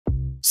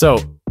So,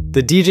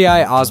 the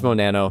DJI Osmo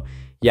Nano,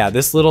 yeah,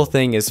 this little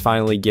thing is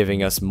finally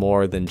giving us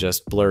more than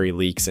just blurry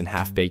leaks and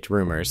half-baked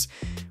rumors.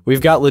 We've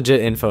got legit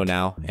info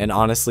now, and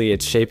honestly,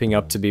 it's shaping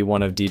up to be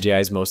one of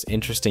DJI's most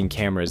interesting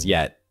cameras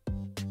yet.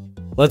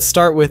 Let's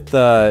start with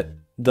the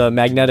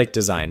magnetic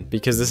design,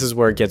 because this is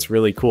where it gets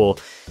really cool.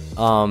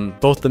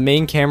 Both the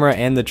main camera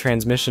and the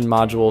transmission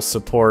module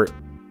support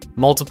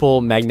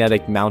multiple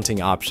magnetic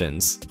mounting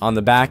options on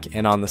the back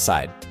and on the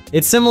side.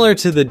 It's similar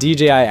to the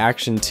DJI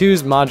Action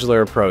 2's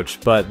modular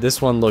approach, but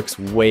this one looks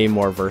way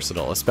more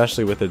versatile,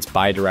 especially with its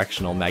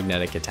bi-directional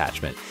magnetic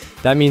attachment.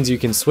 That means you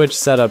can switch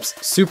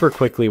setups super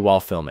quickly while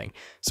filming.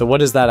 So what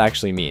does that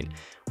actually mean?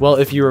 Well,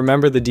 if you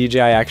remember the DJI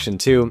Action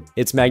 2,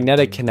 its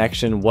magnetic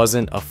connection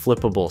wasn't a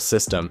flippable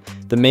system.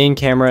 The main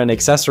camera and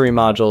accessory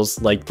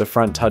modules, like the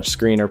front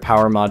touchscreen or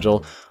power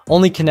module,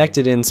 only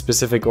connected in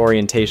specific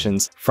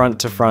orientations,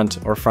 front to front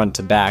or front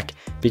to back,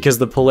 because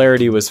the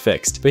polarity was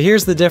fixed. But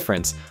here's the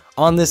difference.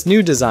 On this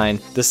new design,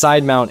 the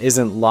side mount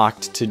isn't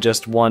locked to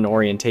just one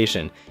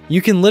orientation.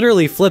 You can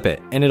literally flip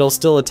it, and it'll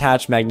still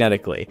attach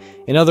magnetically.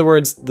 In other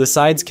words, the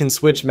sides can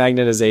switch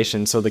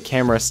magnetization so the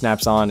camera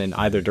snaps on in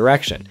either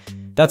direction.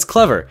 That's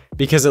clever,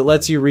 because it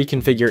lets you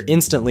reconfigure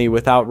instantly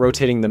without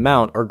rotating the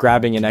mount or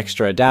grabbing an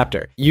extra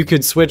adapter. You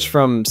could switch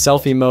from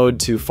selfie mode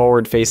to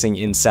forward-facing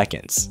in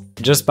seconds,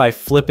 just by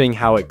flipping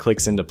how it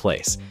clicks into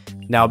place.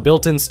 Now,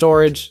 built-in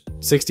storage,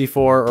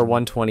 64 or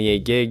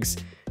 128 gigs,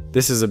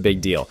 this is a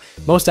big deal.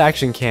 Most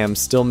action cams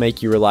still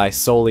make you rely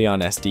solely on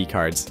SD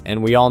cards,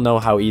 and we all know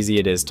how easy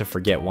it is to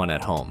forget one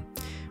at home.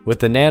 With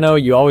the Nano,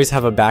 you always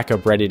have a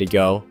backup ready to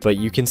go, but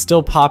you can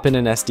still pop in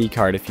an SD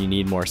card if you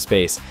need more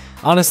space.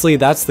 Honestly,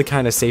 that's the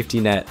kind of safety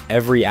net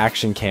every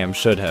action cam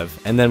should have.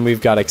 And then we've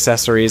got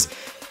accessories.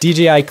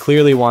 DJI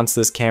clearly wants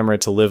this camera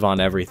to live on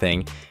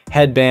everything.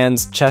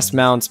 Headbands, chest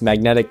mounts,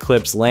 magnetic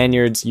clips,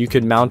 lanyards, you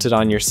could mount it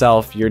on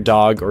yourself, your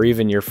dog, or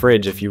even your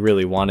fridge if you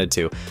really wanted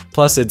to.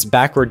 Plus, it's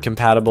backward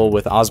compatible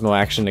with Osmo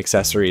Action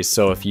accessories,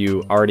 so if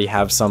you already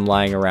have some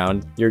lying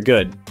around, you're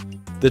good.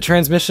 The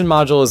transmission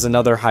module is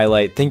another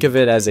highlight. Think of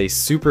it as a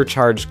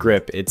supercharged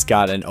grip. It's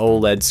got an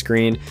OLED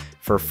screen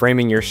for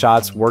framing your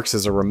shots, works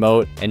as a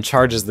remote, and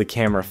charges the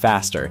camera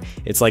faster.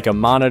 It's like a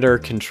monitor,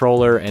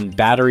 controller, and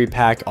battery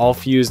pack all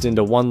fused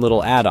into one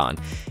little add-on.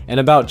 And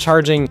about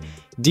charging,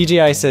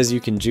 DJI says you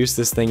can juice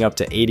this thing up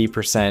to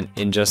 80%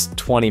 in just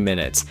 20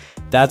 minutes.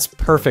 That's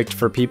perfect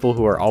for people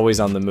who are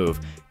always on the move.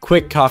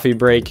 Quick coffee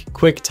break,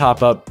 quick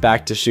top up,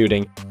 back to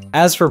shooting.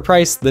 As for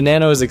price, the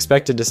Nano is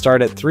expected to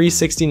start at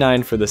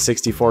 $369 for the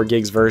 64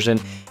 gigs version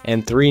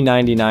and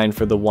 $399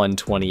 for the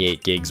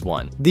 128 gigs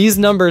one. These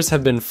numbers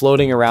have been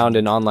floating around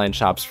in online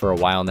shops for a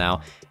while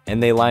now,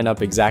 and they line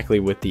up exactly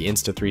with the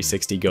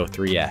Insta360 GO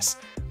 3S.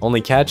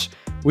 Only catch?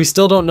 We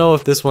still don't know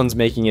if this one's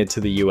making it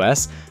to the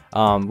US.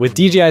 With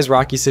DJI's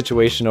rocky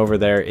situation over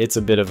there, it's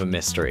a bit of a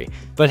mystery.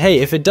 But hey,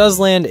 if it does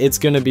land, it's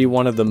going to be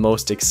one of the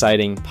most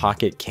exciting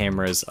pocket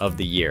cameras of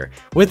the year.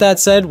 With that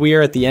said, we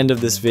are at the end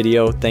of this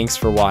video. Thanks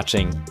for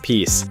watching.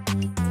 Peace.